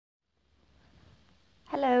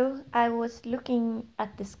Hello, I was looking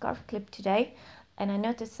at the scarf clip today and I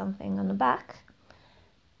noticed something on the back.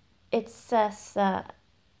 It says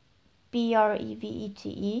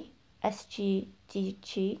Brevete,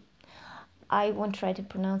 SGDG. I won't try to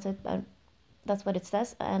pronounce it, but that's what it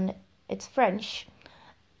says, and it's French.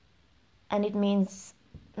 And it means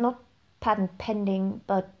not patent pending,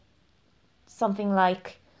 but something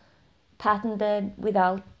like patented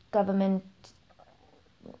without government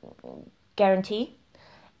guarantee,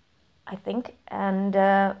 I think. And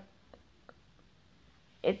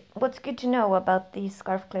what's good to know about these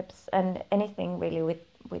scarf clips and anything really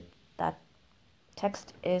with that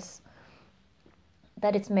text is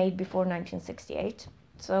that it's made before 1968,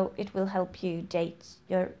 so it will help you date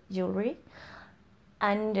your jewelry,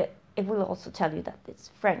 and it will also tell you that it's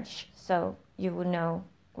French, so you will know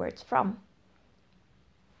where it's from.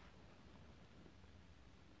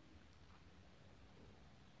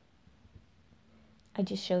 I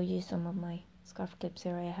just show you some of my scarf clips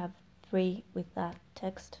here. I have 3 with that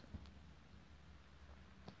text.